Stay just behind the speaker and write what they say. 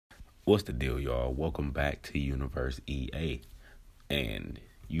What's the deal, y'all? Welcome back to Universe EA. And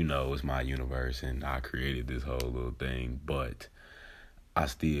you know it's my universe and I created this whole little thing, but I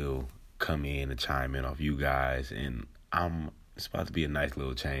still come in and chime in off you guys, and it's about to be a nice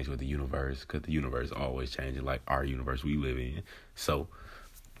little change with the universe, because the universe always changes like our universe we live in. So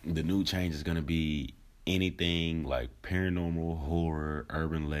the new change is going to be anything like paranormal, horror,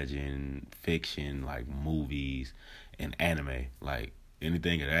 urban legend, fiction, like movies and anime, like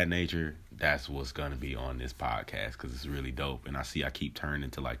anything of that nature. That's what's going to be on this podcast, because it's really dope. And I keep turning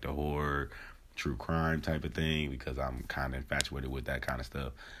into like the horror, true crime type of thing, because I'm kind of infatuated with that kind of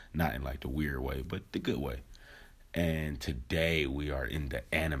stuff. Not in like the weird way, but the good way. And today we are in the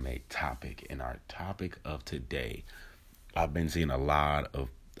anime topic. And our topic of today, I've been seeing a lot of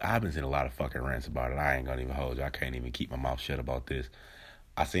fucking rants about it. I ain't gonna even hold you. I can't even keep my mouth shut about this.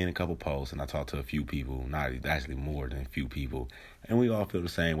 I seen a couple posts and I talked to a few people, not actually more than a few people, and we all feel the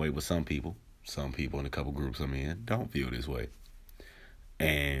same way. But some people in a couple groups I'm in don't feel this way.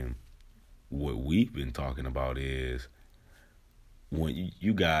 And what we've been talking about is when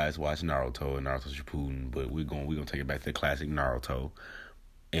you guys watch Naruto and Naruto Shippuden, but we're gonna take it back to the classic Naruto,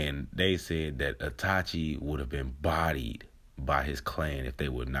 and they said that Itachi would have been bodied by his clan if they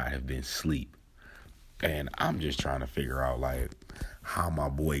would not have been asleep. And I'm just trying to figure out like how my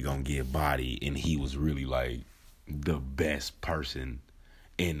boy gonna get bodied, and he was really like the best person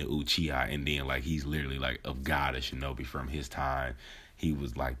in the Uchiha, and then like he's literally like a God of Shinobi from his time. He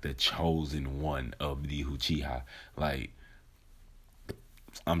was like the chosen one of the Uchiha. Like,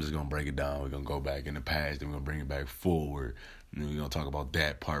 I'm just gonna break it down. We're gonna go back in the past, then we're gonna bring it back forward. And we're gonna talk about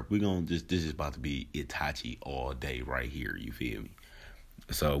that part. This is about to be Itachi all day right here. You feel me?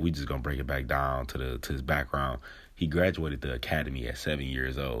 So we just gonna break it back down to his background. He graduated the academy at 7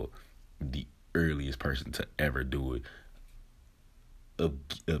 years old, the earliest person to ever do it.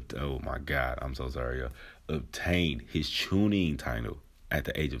 Oh my God, I'm so sorry, y'all. Obtained his Chunin title at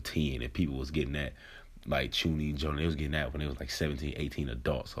the age of 10, and people was getting that. Like Chunin Jonin, they was getting that when they was like 17, 18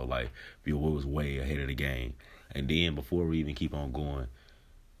 adults. So like, it was way ahead of the game. And then before we even keep on going,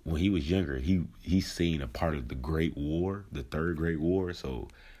 when he was younger, he seen a part of the Great War, the Third Great War. So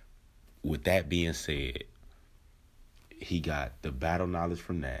with that being said, he got the battle knowledge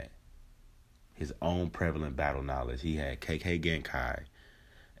from that, his own prevalent battle knowledge. He had KK Genkai,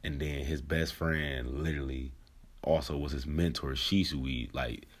 and then his best friend literally also was his mentor, Shisui.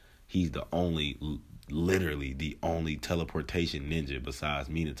 Like, he's literally the only teleportation ninja besides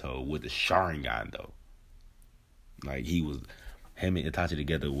Minato with the Sharingan, though. Like, him and Itachi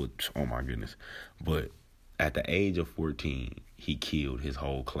together with, oh my goodness. But at the age of 14, he killed his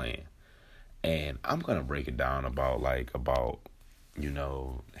whole clan. And I'm going to break it down about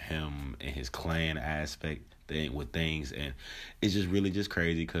him and his clan aspect thing with things. And it's just really just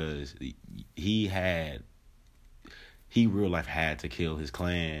crazy because he real life had to kill his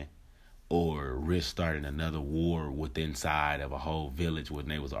clan or risk starting another war inside of a whole village when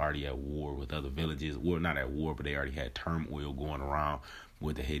they was already at war with other villages. Well, not at war, but they already had turmoil going around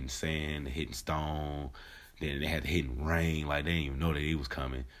with the hidden sand, the hidden stone. Then they had the hidden rain. Like, they didn't even know that it was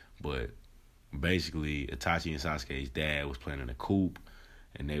coming. But basically, Itachi and Sasuke's dad was planning a coup,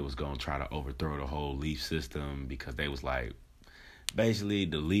 and they was going to try to overthrow the whole Leaf system, because they was like, basically,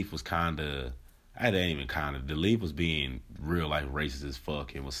 the Leaf was the Leaf was being real life racist as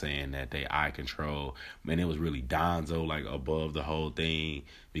fuck and was saying that they eye control. Man, it was really Danzo like above the whole thing,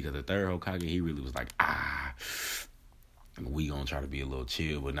 because the third Hokage, he really was like, we gonna try to be a little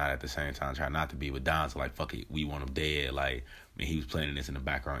chill, but not at the same time try not to be with Danzo. Like, fuck it, we want him dead. Like, man, he was planning this in the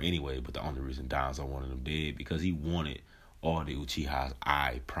background anyway, but the only reason Danzo wanted him dead because he wanted all the Uchiha's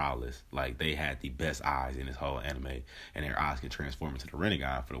eye prowess. Like, they had the best eyes in this whole anime, and their eyes could transform into the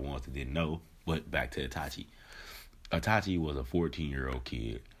Rinnegan for the ones that didn't know. But back to Itachi. Itachi was a 14-year-old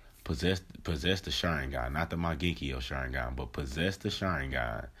kid, possessed the Sharingan, not the Mangekyou Sharingan, but possessed the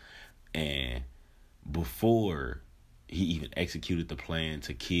Sharingan. And before he even executed the plan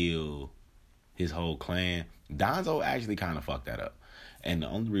to kill his whole clan, Danzo actually kind of fucked that up. And the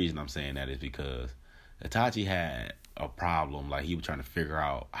only reason I'm saying that is because Itachi had a problem. Like, he was trying to figure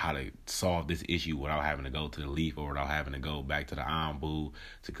out how to solve this issue without having to go to the Leaf or without having to go back to the Anbu,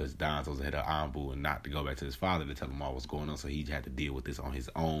 because Danzo's the head of Anbu, and not to go back to his father to tell him all what's going on. So he had to deal with this on his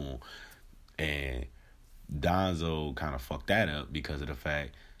own. And Danzo kind of fucked that up because of the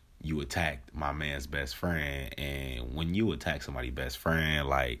fact you attacked my man's best friend. And when you attack somebody's best friend,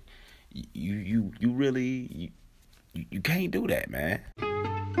 like, you really can't do that, man.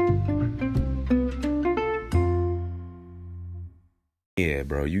 Yeah,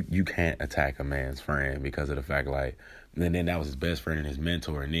 bro, you can't attack a man's friend because of the fact, like, And then that was his best friend and his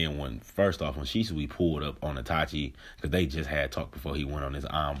mentor. And then when Shisui pulled up on Itachi, because they just had talked before he went on his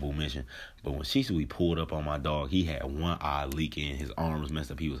Anbu mission. But when Shisui pulled up on my dog, he had one eye leaking, his arm was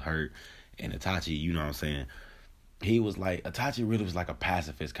messed up, he was hurt. And Itachi, you know what I'm saying? Itachi really was like a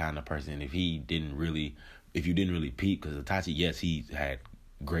pacifist kind of person. If you didn't really peep, because Itachi, yes, he had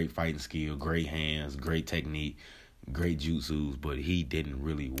great fighting skill, great hands, great technique, great jutsus, but he didn't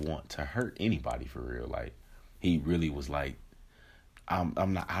really want to hurt anybody for real. Like, he really was like, I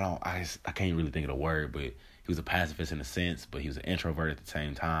can't really think of the word, but he was a pacifist in a sense, but he was an introvert at the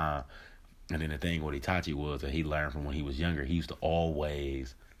same time. And then the thing with Itachi was that he learned from when he was younger, he used to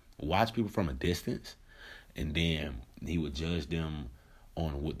always watch people from a distance, and then he would judge them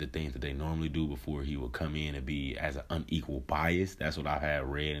on what the things that they normally do before he would come in and be as an unequal bias. That's what I had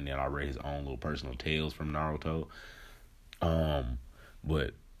read, and then I read his own little personal tales from Naruto.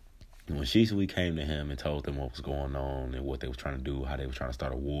 But when Shisui came to him and told them what was going on and what they were trying to do, how they were trying to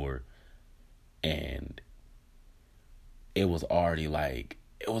start a war, and it was already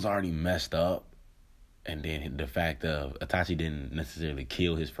messed up. And then the fact of Itachi didn't necessarily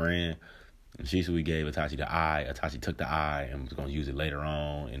kill his friend. Shisui gave Itachi the eye. Itachi took the eye and was going to use it later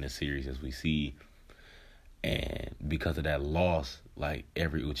on in the series, as we see. And because of that loss, like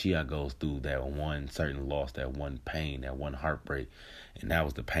every Uchiha goes through that one certain loss, that one pain, that one heartbreak. And that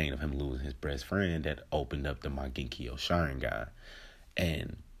was the pain of him losing his best friend that opened up the Mangekyou Sharingan.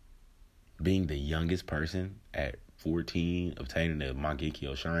 And being the youngest person at 14 obtaining the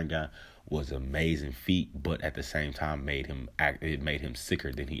Mangekyou Sharingan was an amazing feat, but at the same time it made him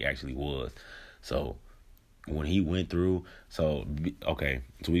sicker than he actually was. So when he went through, so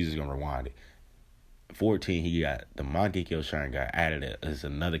we just gonna rewind it. 14, he got the Mangekyou Sharingan added as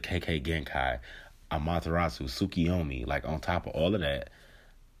another KK Genkai, Amaterasu, Tsukiyomi. Like, on top of all of that,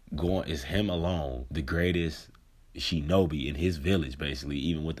 is him alone, the greatest shinobi in his village, basically,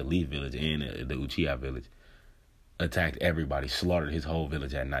 even with the Leaf Village and the Uchiha Village. Attacked everybody, slaughtered his whole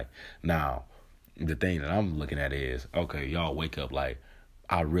village at night. Now, the thing that I'm looking at is, okay, y'all wake up like,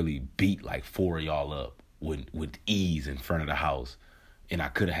 I really beat like 4 of y'all up with ease in front of the house, and I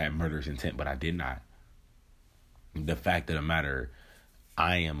could have had murderous intent, but I did not. The fact of the matter,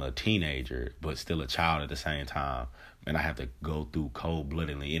 I am a teenager, but still a child at the same time, and I have to go through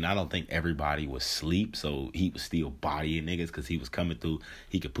cold-bloodedly. And I don't think everybody was asleep, so he was still bodying niggas because he was coming through.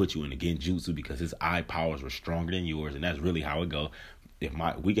 He could put you in the genjutsu because his eye powers were stronger than yours, and that's really how it go.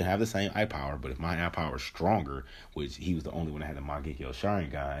 We can have the same eye power, but if my eye power is stronger, which he was the only one that had the Mangekyou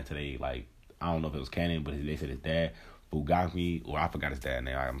Sharingan until they, like, I don't know if it was canon, but they said his dad, Bugami, or I forgot his dad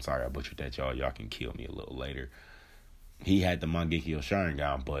name. I'm sorry, I butchered that, y'all. Y'all can kill me a little later. He had the Mangekyou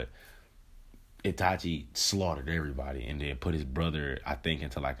Sharingan, but Itachi slaughtered everybody and then put his brother, I think,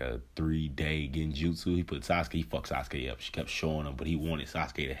 into like a 3-day genjutsu. He put Sasuke, he fucked Sasuke up. She kept showing him, but he wanted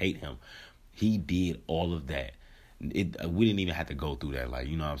Sasuke to hate him. He did all of that. We didn't even have to go through that. Like,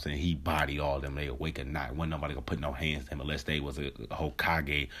 you know what I'm saying? He bodied all of them. They awake at night. Wasn't nobody gonna put no hands to him unless they was a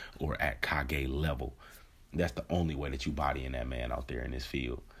Hokage or at Kage level. That's the only way that you bodying that man out there in this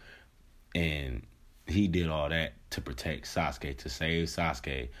field. And he did all that to protect Sasuke, to save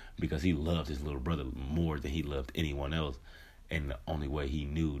Sasuke, because he loved his little brother more than he loved anyone else. And the only way he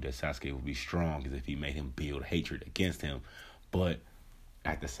knew that Sasuke would be strong is if he made him build hatred against him. But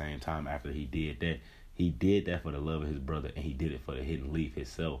at the same time, after he did that for the love of his brother, and he did it for the hidden leaf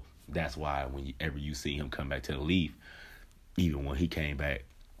himself. That's why whenever you see him come back to the leaf, even when he came back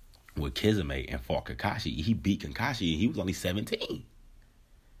with Kizame and fought Kakashi, he beat Kakashi and he was only 17.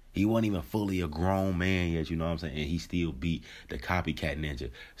 He wasn't even fully a grown man yet, you know what I'm saying? And he still beat the copycat ninja,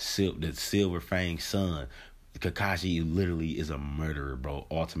 the Silver Fang's son. Kakashi literally is a murderer, bro.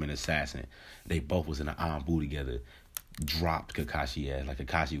 Ultimate assassin. They both was in an Anbu together. Dropped Kakashi ass. Like,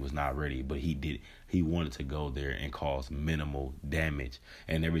 Kakashi was not ready, but he wanted to go there and cause minimal damage.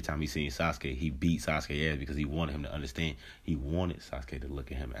 And every time he seen Sasuke, he beat Sasuke ass because he wanted him to understand. He wanted Sasuke to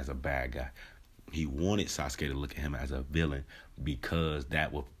look at him as a bad guy. He wanted Sasuke to look at him as a villain because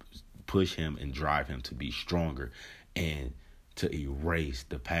that would push him and drive him to be stronger and to erase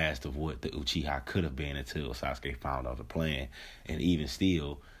the past of what the Uchiha could have been until Sasuke found out the plan. And even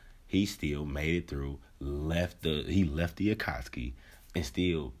still, he still made it through, left the Akatsuki, and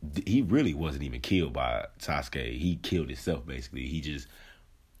still, he really wasn't even killed by Sasuke. He killed himself, basically.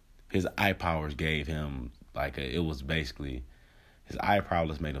 His eye powers gave him, it was basically, his eye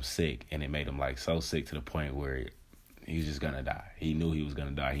powers made him sick, and it made him, so sick to the point where he was just gonna die. He knew he was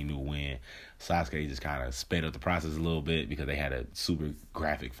gonna die. He knew when. Sasuke just kind of sped up the process a little bit because they had a super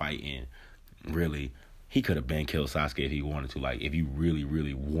graphic fight in. Really, he could have been killed Sasuke if he wanted to. Like, if you really,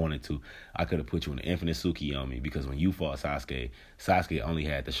 really wanted to, I could have put you in the infinite Tsukiyomi, because when you fought Sasuke, Sasuke only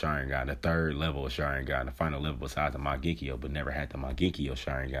had the Sharingan, the third level of Sharingan, the final level besides the Mangekyou, but never had the Mangekyou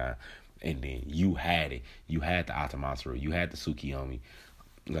Sharingan. And then you had it. You had the Atamatsu. You had the Tsukiyomi.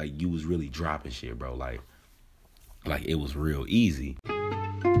 Like, you was really dropping shit, bro. Like it was real easy.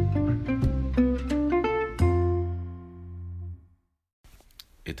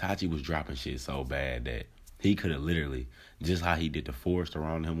 Itachi was dropping shit so bad that he could have literally, just how he did the forest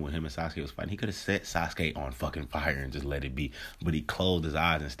around him when him and Sasuke was fighting, he could have set Sasuke on fucking fire and just let it be. But he closed his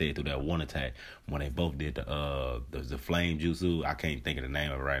eyes instead through that one attack when they both did the flame jutsu. I can't think of the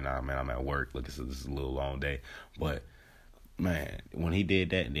name of it right now, man. I'm at work. Look, this is a little long day. But, man, when he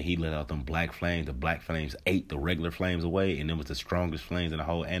did that, and then he let out them black flames, the black flames ate the regular flames away, and them was the strongest flames in the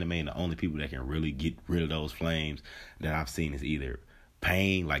whole anime, and the only people that can really get rid of those flames that I've seen is either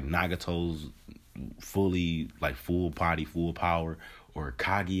Pain, like Nagato's full body, full power, or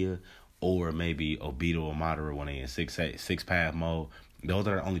Kaguya, or maybe Obito or Madara when they in six path mode. Those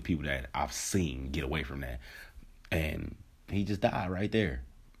are the only people that I've seen get away from that. And he just died right there.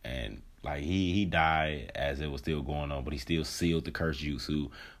 And like he died as it was still going on, but he still sealed the curse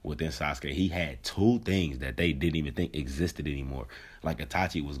jutsu within Sasuke. He had two things that they didn't even think existed anymore. Like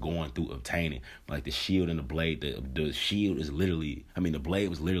Itachi was going through obtaining, like the shield and the blade. The shield is literally, the blade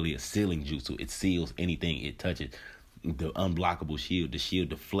was literally a sealing jutsu. It seals anything it touches. The unblockable shield, the shield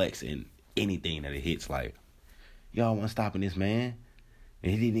deflects in anything that it hits. Like, y'all wasn't stopping this man.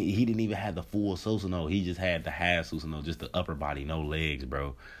 And he didn't even have the full Susanoo. He just had the half Susanoo, just the upper body, no legs,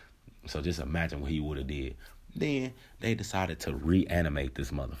 bro. So just imagine what he would have did. Then they decided to reanimate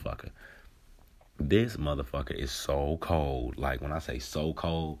this motherfucker. This motherfucker is so cold. Like, when I say so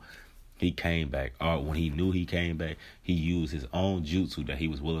cold, he came back. Or when he knew he came back, he used his own jutsu that he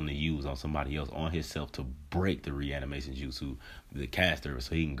was willing to use on somebody else, on himself, to break the reanimation jutsu, the caster,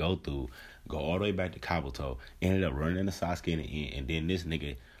 so he can go all the way back to Kabuto. Ended up running into Sasuke in the end. And then this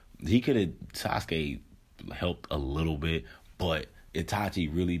nigga, Sasuke helped a little bit, but Itachi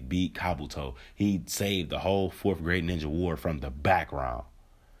really beat Kabuto. He saved the whole 4th grade ninja war from the background.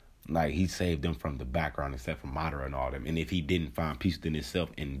 Like, he saved them from the background, except for Madara and all them. And if he didn't find peace within himself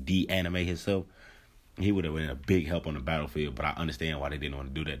and de-animate himself, he would have been a big help on the battlefield. But I understand why they didn't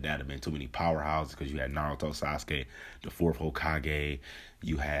want to do that. That would have been too many powerhouses, because you had Naruto, Sasuke, the 4th Hokage.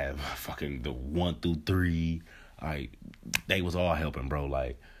 You have fucking the 1 through 3. Like, they was all helping, bro.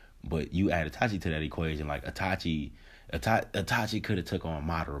 Like, but you add Itachi to that equation. Like, Itachi could have took on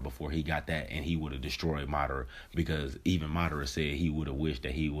Madara before he got that, and he would have destroyed Madara, because even Madara said he would have wished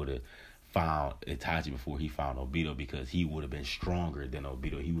that he would have found Itachi before he found Obito, because he would have been stronger than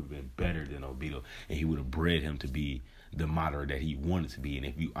Obito. He would have been better than Obito, and he would have bred him to be the Madara that he wanted to be. And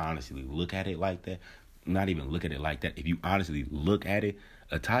if you honestly look at it like that, not even look at it like that, if you honestly look at it,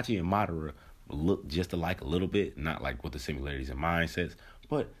 Itachi and Madara look just alike a little bit, not like with the similarities and mindsets,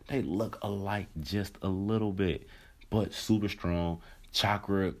 but they look alike just a little bit. But super strong,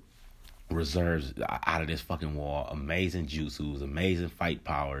 chakra reserves out of this fucking wall, amazing jutsus, amazing fight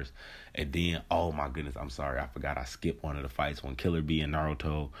powers. And then, oh my goodness, I'm sorry, I forgot I skipped one of the fights when Killer Bee and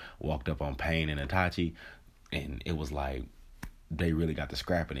Naruto walked up on Pain and Itachi, and it was like they really got the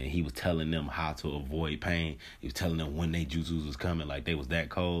scrapping, and he was telling them how to avoid Pain. He was telling them when they jutsus was coming, like they was that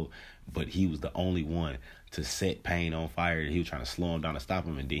cold. But he was the only one to set Pain on fire. He was trying to slow him down to stop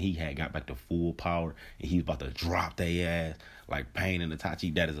him, and then he had got back to full power, and he was about to drop their ass. Like Pain and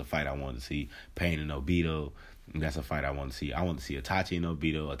Itachi, that is a fight I wanted to see. Pain and Obito, that's a fight I want to see. I want to see Itachi and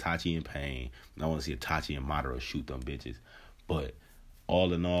Obito, Itachi and Pain. I want to see Itachi and Madara shoot them bitches. But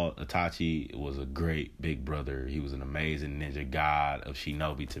all in all, Itachi was a great big brother. He was an amazing ninja, God of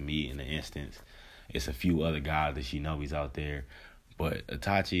Shinobi to me in the instance. It's a few other gods of Shinobis out there. But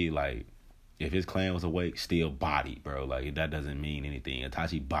Itachi, like, if his clan was awake, still bodied, bro. Like, that doesn't mean anything.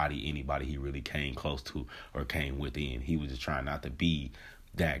 Itachi bodied anybody he really came close to or came within. He was just trying not to be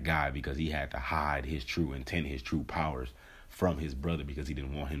that guy, because he had to hide his true intent, his true powers from his brother, because he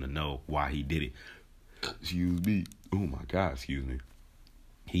didn't want him to know why he did it. Excuse me. Oh, my God, excuse me.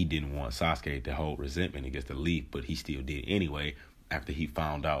 He didn't want Sasuke to hold resentment against the Leaf, but he still did anyway, after he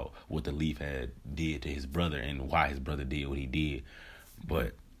found out what the Leaf had did to his brother and why his brother did what he did.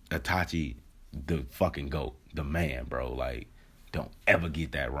 But Itachi, the fucking GOAT, the man, bro. Like, don't ever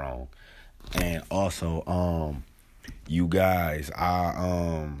get that wrong. And also, you guys,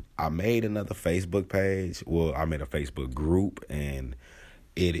 I made another Facebook page. Well, I made a Facebook group, and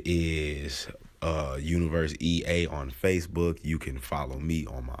it is Universe EA on Facebook. You can follow me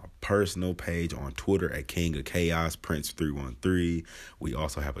on my personal page on Twitter at King of Chaos Prince 313. We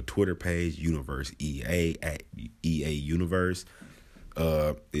also have a Twitter page, Universe EA at EA Universe.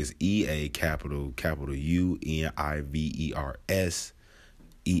 It's EA capital UNIVERS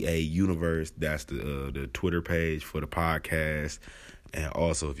EA Universe. That's the Twitter page for the podcast. And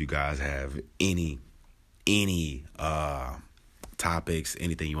also, if you guys have any topics,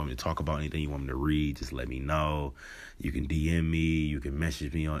 anything you want me to talk about, anything you want me to read, just let me know. You can DM me, you can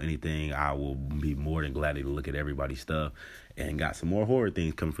message me on anything. I will be more than glad to look at everybody's stuff. And got some more horror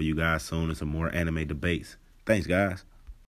things coming for you guys soon and some more anime debates. Thanks, guys.